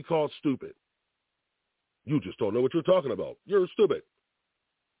was going to be called stupid. You just don't know what you're talking about. You're stupid.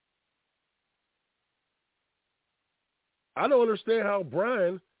 I don't understand how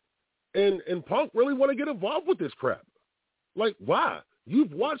Brian and Punk really want to get involved with this crap. Like, why?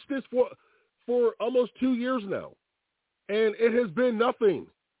 You've watched this for almost 2 years now, and it has been nothing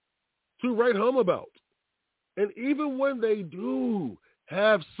to write home about. And even when they do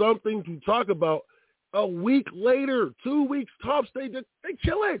have something to talk about, a week later, 2 weeks tops, they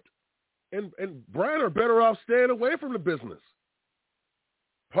kill it. And Brian are better off staying away from the business.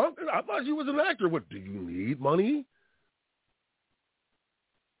 Punk, I thought you was an actor. What, do you need money?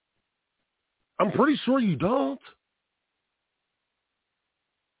 I'm pretty sure you don't.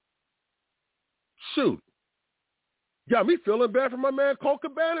 Shoot. Got me feeling bad for my man Colt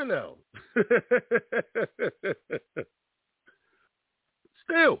Cabana now.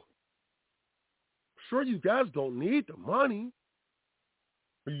 Still, sure you guys don't need the money.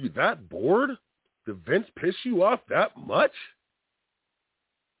 Are you that bored? Did Vince piss you off that much?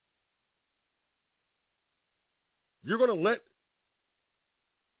 You're going to let...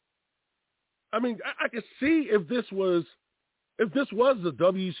 I mean, I could see if this was the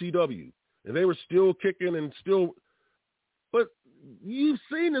WCW and they were still kicking and still... But you've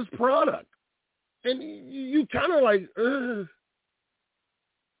seen this product, and you kind of like,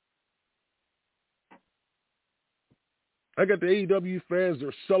 I got the AEW fans,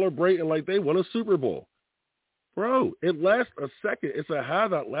 they're celebrating like they won a Super Bowl. Bro, it lasts a second. It's a high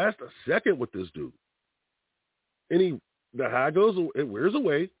that lasts a second with this dude. And the high goes, it wears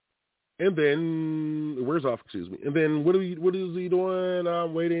away, and then it wears off, And then what is he doing?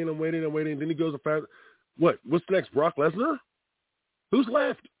 I'm waiting. Then he goes a fast. What's next? Brock Lesnar? Who's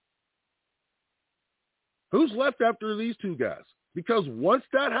left? Who's left after these two guys? Because once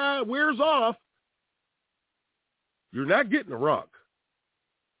that high wears off, you're not getting The Rock.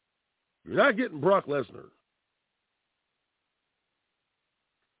 You're not getting Brock Lesnar.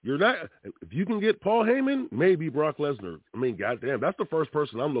 You're not. If you can get Paul Heyman, maybe Brock Lesnar. I mean, goddamn, that's the first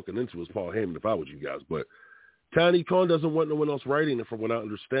person I'm looking into is Paul Heyman if I was you guys. But Tony Khan doesn't want no one else writing it from what I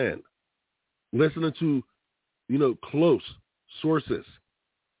understand. Listening to, close sources.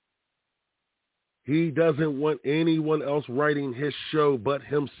 He doesn't want anyone else writing his show but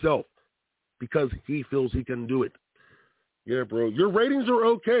himself because he feels he can do it. Yeah, bro. Your ratings are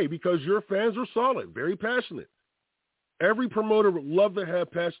okay because your fans are solid, very passionate. Every promoter would love to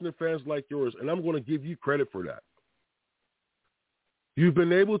have passionate fans like yours, and I'm going to give you credit for that. You've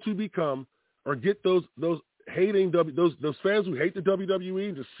been able to become or get those hating those fans who hate the WWE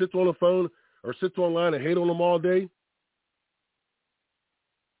and just sit on the phone or sit online and hate on them all day.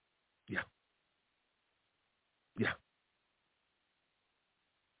 Yeah.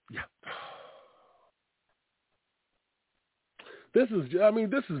 This is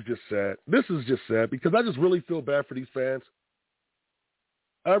just sad. This is just sad because I just really feel bad for these fans.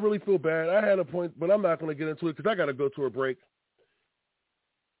 I really feel bad. I had a point, but I'm not going to get into it because I got to go to a break.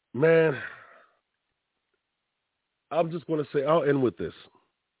 Man, I'm just going to say, I'll end with this.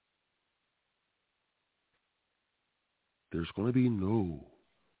 There's going to be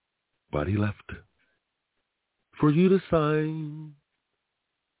nobody left for you to sign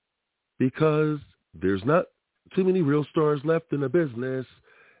because there's not too many real stars left in the business,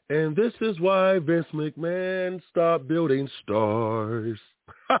 and this is why Vince McMahon stopped building stars.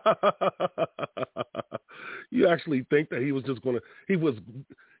 You actually think that he was just going to,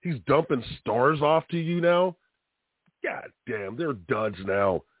 he's dumping stars off to you now? God damn, they're duds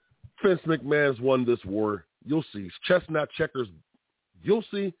now. Vince McMahon's won this war. You'll see. Chestnut checkers. You'll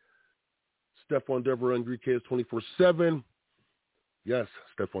see. Stephon Devereux and Greek Kids 24/7. Yes,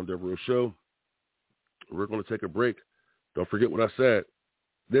 Stephon Devereux Show. We're going to take a break. Don't forget what I said.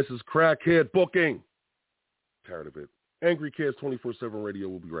 This is Crackhead Booking. Tired of it. Angry Kids 24/7 Radio.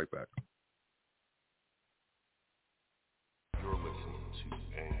 We'll be right back. You're listening to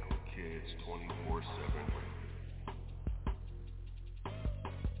Angry Kids 24/7 Radio.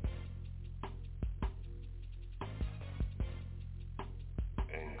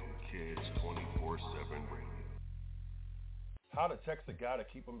 Angry Kids 24/7 Radio. How to text a guy to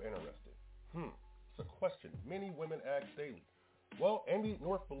keep him interested? It's a question many women ask daily. Well, Amy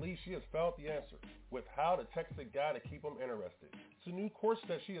North believes she has found the answer with How to Text a Guy to Keep Him Interested. It's a new course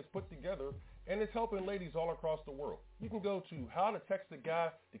that she has put together, and it's helping ladies all across the world. You can go to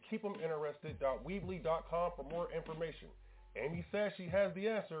howtotextaguy.weebly.com for more information. Amy says she has the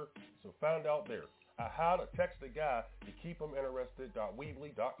answer, so find out there. How to text the guy to keep him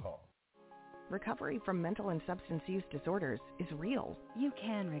interested.weebly.com. Recovery from mental and substance use disorders is real. You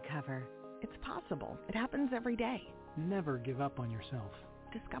can recover. It's possible. It happens every day. Never give up on yourself.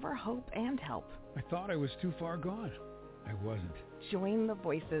 Discover hope and help. I thought I was too far gone. I wasn't. Join the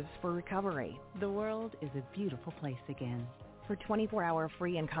Voices for Recovery. The world is a beautiful place again. For 24-hour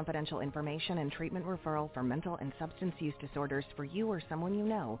free and confidential information and treatment referral for mental and substance use disorders for you or someone you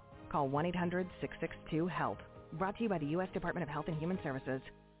know, call 1-800-662-HELP. Brought to you by the U.S. Department of Health and Human Services.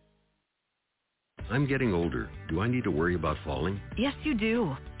 I'm getting older. Do I need to worry about falling? Yes, you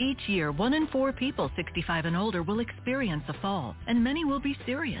do. Each year, 1 in 4 people 65 and older will experience a fall, and many will be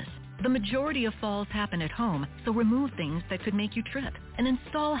serious. The majority of falls happen at home, so remove things that could make you trip and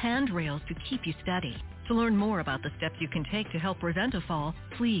install handrails to keep you steady. To learn more about the steps you can take to help prevent a fall,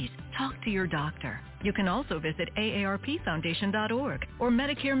 please talk to your doctor. You can also visit aarpfoundation.org or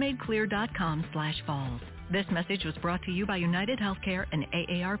medicaremadeclear.com/falls. This message was brought to you by United Healthcare and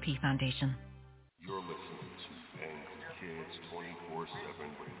AARP Foundation. You're listening to Angry Kids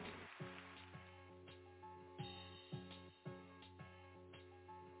 24/7 Radio.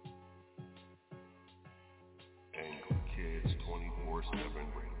 Angry Kids 24/7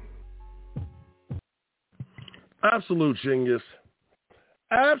 Radio. Absolute genius.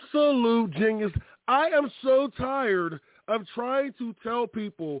 Absolute genius. I am so tired of trying to tell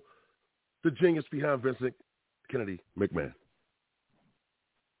people the genius behind Vincent Kennedy McMahon.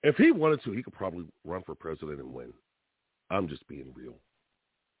 If he wanted to, he could probably run for president and win. I'm just being real.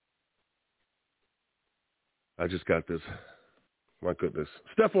 I just got this. My goodness.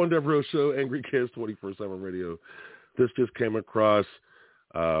 Stephon Devereux Show, Angry Kids 24/7 Radio. This just came across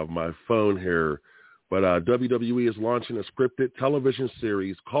my phone here. But WWE is launching a scripted television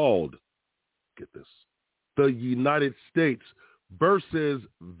series called, get this, The United States versus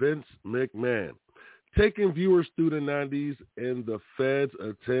Vince McMahon, taking viewers through the 90s and the Fed's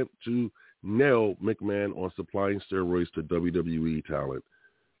attempt to nail McMahon on supplying steroids to WWE talent.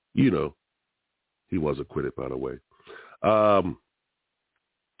 You know, he was acquitted, by the way.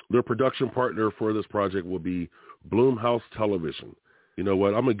 Their production partner for this project will be Blumhouse Television. You know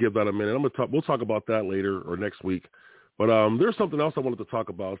what? I'm going to give that a minute. We'll talk about that later or next week. But there's something else I wanted to talk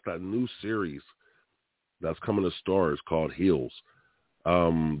about. It's that new series that's coming to Starz called Heels.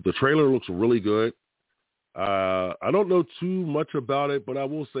 The trailer looks really good. I don't know too much about it, but I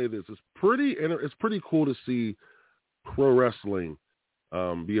will say this: it's pretty cool to see pro wrestling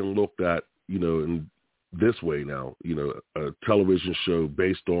being looked at, you know, in this way now. You know, a television show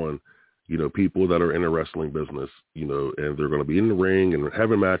based on, you know, people that are in the wrestling business, you know, and they're going to be in the ring and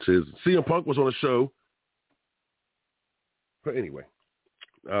having matches. CM Punk was on the show. But anyway,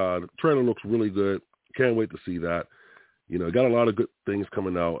 the trailer looks really good. Can't wait to see that. You know, got a lot of good things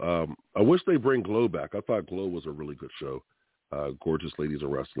coming out. I wish they bring Glow back. I thought Glow was a really good show. Gorgeous Ladies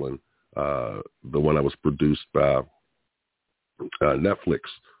of Wrestling. The one that was produced by Netflix.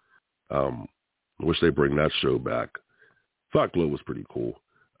 I wish they bring that show back. Thought Glow was pretty cool.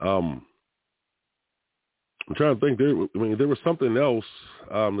 I'm trying to think. There was something else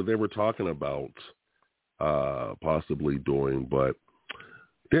that they were talking about possibly doing, but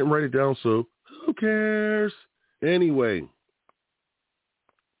didn't write it down, so who cares? Anyway,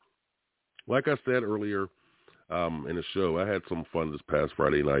 like I said earlier in the show, I had some fun this past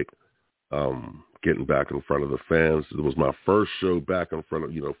Friday night getting back in front of the fans. It was my first show back in front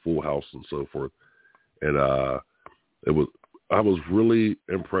of, you know, Full House and so forth, and I was really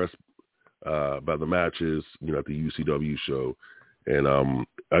impressed by the matches, you know, at the UCW show. And I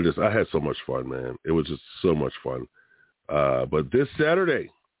had so much fun, man. It was just so much fun. But this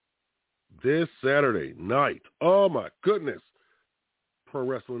Saturday night, oh my goodness, Pro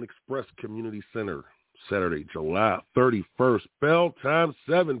Wrestling Express Community Center, Saturday, July 31st, bell time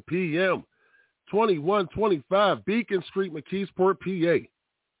 7 p.m., 2125 Beacon Street, McKeesport, PA.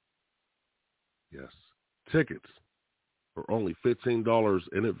 Yes, tickets are only $15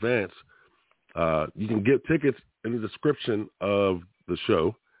 in advance. You can get tickets in the description of the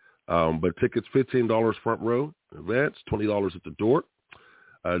show, but tickets $15 front row, advance, $20 at the door.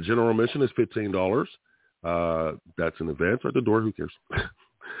 General admission is $15. That's in advance or at the door. Who cares?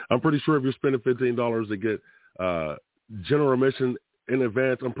 I'm pretty sure if you're spending $15 to get general admission in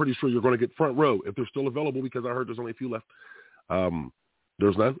advance, I'm pretty sure you're going to get front row if they're still available, because I heard there's only a few left.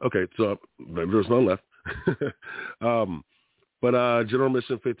 There's none? Okay, so there's none left. But general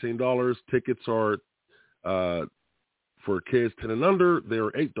admission $15. Tickets are for kids 10 and under. They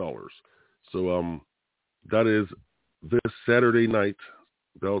are $8. So that is this Saturday night,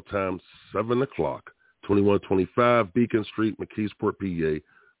 bell time 7 o'clock, 2125 Beacon Street, McKeesport, PA,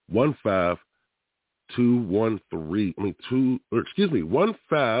 213.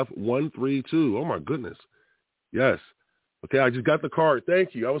 15132. Oh my goodness. Yes. Okay, I just got the card.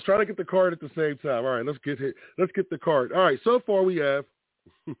 Thank you. I was trying to get the card at the same time. All right, let's get the card. All right, so far we have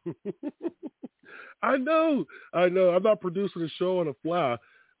I know. I'm not producing a show on the fly.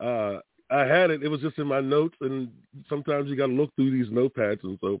 I had it. It was just in my notes, and sometimes you got to look through these notepads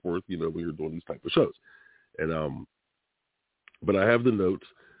and so forth, when you're doing these type of shows. And but I have the notes,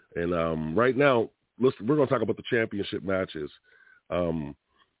 and right now, listen, we're going to talk about the championship matches.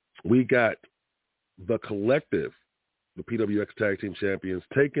 We got the Collective, the PWX Tag Team Champions,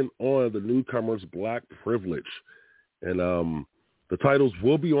 taking on the newcomers Black Privilege, and the titles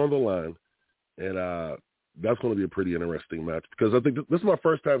will be on the line, and that's going to be a pretty interesting match because I think this is my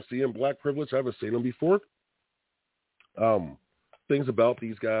first time seeing Black Privilege. I haven't seen them before. Things about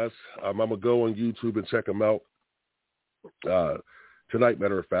these guys, I'm going to go on YouTube and check them out tonight,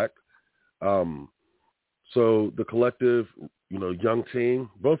 matter of fact. So the Collective, young team,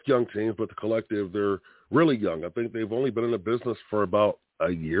 both young teams, but the Collective, they're really young. I think they've only been in the business for about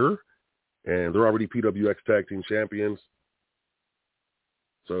a year, and they're already PWX Tag Team Champions.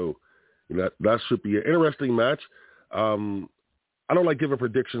 So that should be an interesting match. I don't like giving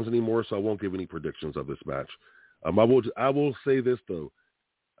predictions anymore, so I won't give any predictions of this match. I will say this, though.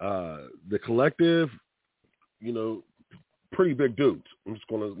 The Collective, pretty big dudes. I'm just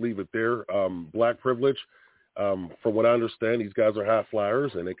going to leave it there. Black Privilege, from what I understand, these guys are high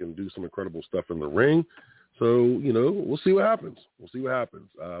flyers, and they can do some incredible stuff in the ring. So, we'll see what happens.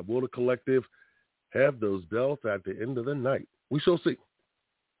 Will the Collective have those belts at the end of the night? We shall see.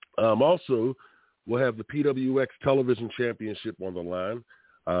 Also, we'll have the PWX Television Championship on the line.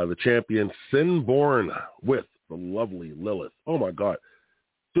 The champion, Sinborn, with the lovely Lilith. Oh, my God.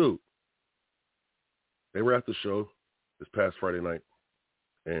 Dude, they were at the show this past Friday night,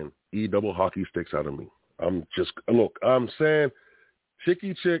 and double hockey sticks out of me. I'm saying,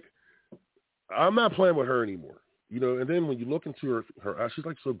 Chicky Chick, I'm not playing with her anymore. And then when you look into her eyes, she's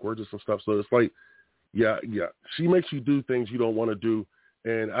like so gorgeous and stuff. So it's like, yeah, she makes you do things you don't want to do.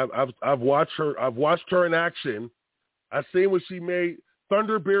 And I've watched her in action. I seen what she made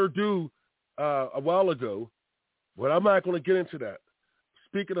Thunder Bear do a while ago, but I'm not going to get into that.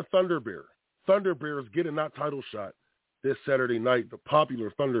 Speaking of Thunder Bear is getting that title shot this Saturday night. The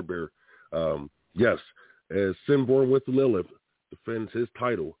popular Thunder Bear, yes, as Sinborn with Lilith defends his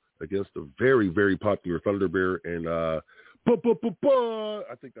title against the very, very popular Thunder Bear, and I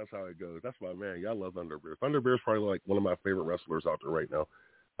think that's how it goes. That's my man. Y'all love Thunder Bear. Thunder Bear is probably like one of my favorite wrestlers out there right now.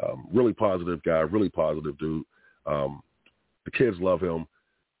 Really positive guy, really positive dude. The kids love him.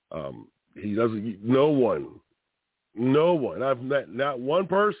 He doesn't. No one. I've met not one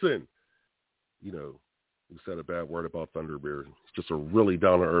person, who said a bad word about Thunder Bear. He's just a really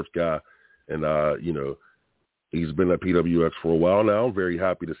down to earth guy, and he's been at PWX for a while now. I'm very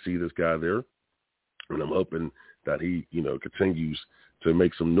happy to see this guy there, and I'm hoping that he, continues to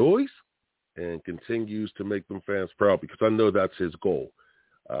make some noise and continues to make them fans proud, because I know that's his goal.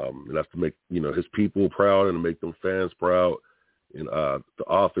 And that's to make, his people proud and to make them fans proud and the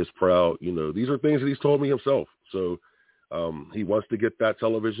office proud. These are things that he's told me himself. So he wants to get that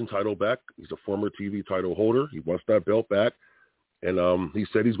television title back. He's a former TV title holder. He wants that belt back. And he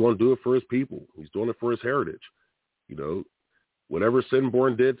said he's going to do it for his people. He's doing it for his heritage. Whatever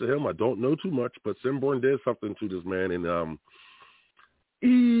Sinborn did to him, I don't know too much, but Sinborn did something to this man. And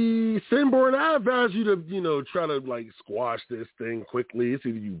Sinborn, I advise you to, try to squash this thing quickly. It's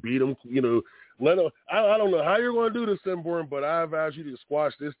either you beat him, let him. I don't know how you're going to do this, Sinborn, but I advise you to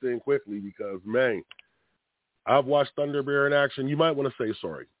squash this thing quickly because, man, I've watched Thunder Bear in action. You might want to say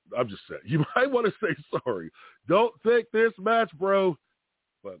sorry. I'm just saying. You might want to say sorry. Don't think this match, bro.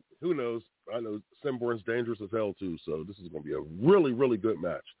 But who knows? I know Sinborn's dangerous as hell, too, so this is going to be a really, really good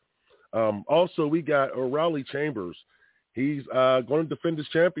match. Also, we got O'Reilly Chambers. He's going to defend his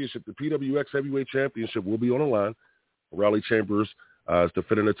championship. The PWX Heavyweight Championship will be on the line. O'Reilly Chambers is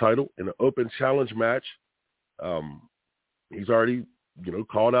defending the title in an open challenge match. He's already,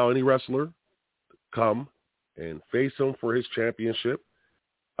 called out any wrestler to come and face him for his championship.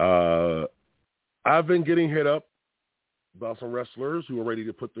 I've been getting hit up about some wrestlers who are ready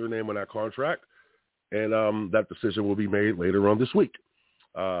to put their name on that contract, and that decision will be made later on this week.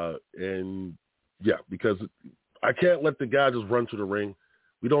 And yeah, because I can't let the guy just run to the ring.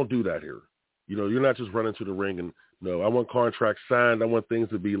 We don't do that here. You're not just running to the ring and no, I want contracts signed. I want things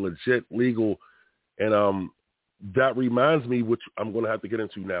to be legit, legal. And that reminds me, which I'm going to have to get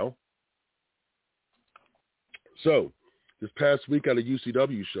into now. So this past week at a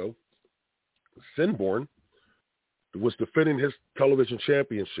UCW show, Sinborn was defending his television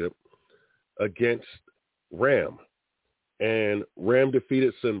championship against Ram, and Ram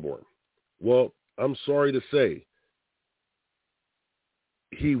defeated Sinborn. Well, I'm sorry to say,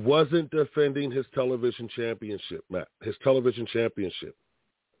 he wasn't defending his television championship, Matt. His television championship.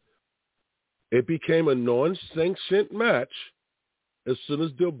 It became a non-sanctioned match as soon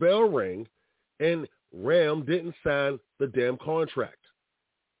as the bell rang, and Ram didn't sign the damn contract.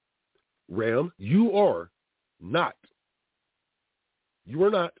 Ram, you are not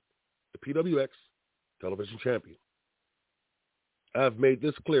the PWX television champion. I've made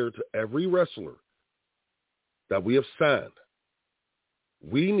this clear to every wrestler that we have signed.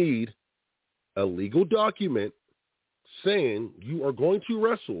 We need a legal document saying you are going to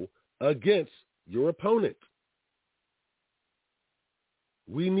wrestle against your opponent.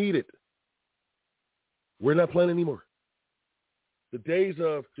 We need it. We're not playing anymore. The days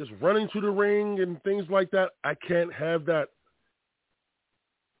of just running to the ring and things like that, I can't have that.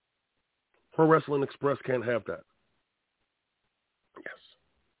 Pro Wrestling Express can't have that. Yes.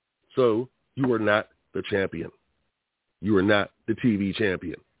 So you are not the champion. You are not the TV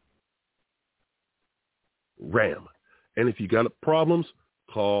champion. Ram. And if you got problems,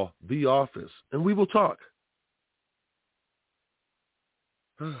 call the office and we will talk.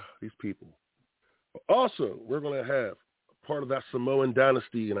 These people. Also, we're going to have part of that Samoan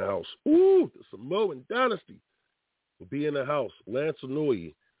dynasty in the house. Ooh, the Samoan dynasty will be in the house. Lance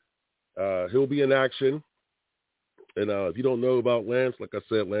Inouye, he'll be in action. And if you don't know about Lance, like I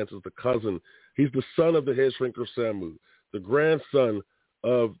said, Lance is the cousin. He's the son of the head shrinker Samu, the grandson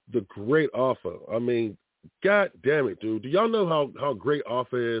of the great Alpha. I mean, God damn it, dude. Do y'all know how great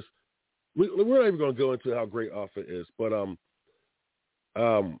Alpha is? We're not even going to go into how great Alpha is, but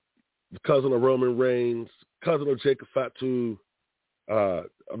the cousin of Roman Reigns, cousin of Jacob Fatu. I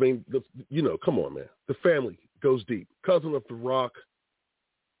mean, come on, man. The family goes deep. Cousin of The Rock,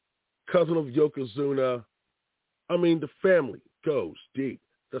 cousin of Yokozuna. I mean, the family goes deep.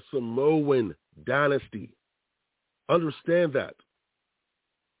 The Samoan dynasty. Understand that.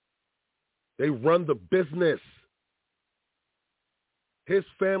 They run the business. His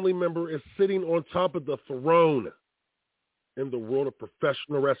family member is sitting on top of the throne in the world of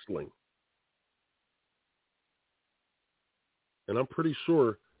professional wrestling. And I'm pretty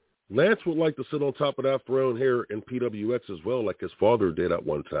sure Lance would like to sit on top of that throne here in PWX as well, like his father did at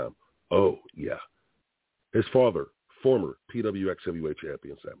one time. Oh, yeah. His father, former PWX heavyweight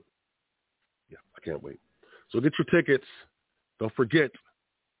champion, Sam. Yeah, I can't wait. So get your tickets. Don't forget,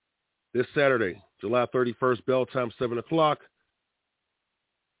 this Saturday, July 31st, bell time, 7 o'clock,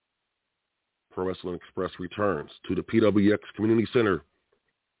 Pro Wrestling Express returns to the PWX Community Center,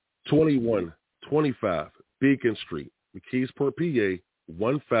 2125 Beacon Street, McKeesport, PA,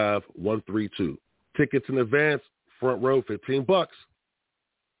 15132. Tickets in advance, front row, $15.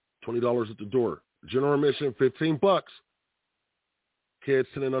 $20 at the door. General admission, $15. Kids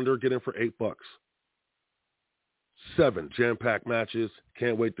 10 and under get in for $8. 7 jam-packed matches.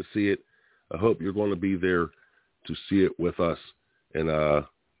 Can't wait to see it. I hope you're going to be there to see it with us. And,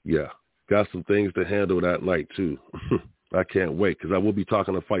 yeah, got some things to handle that night, too. I can't wait because I will be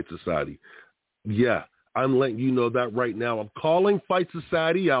talking to Fight Society. Yeah, I'm letting you know that right now. I'm calling Fight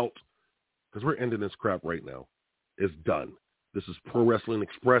Society out because we're ending this crap right now. It's done. This is Pro Wrestling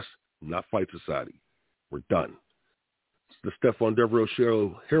Express, not Fight Society. We're done. It's the Stephon Devereux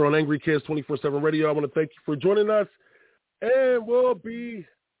Show here on Angry Kids 24/7 Radio. I want to thank you for joining us, and we'll be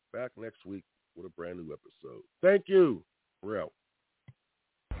back next week with a brand new episode. Thank you. We're out.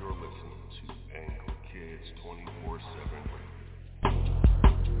 You're listening to Angry Kids 24/7 Radio.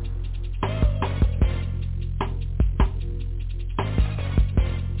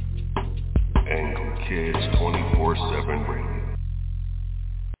 Angry Kids 24/7 Radio.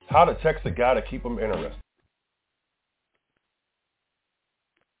 How to text a guy to keep him interested.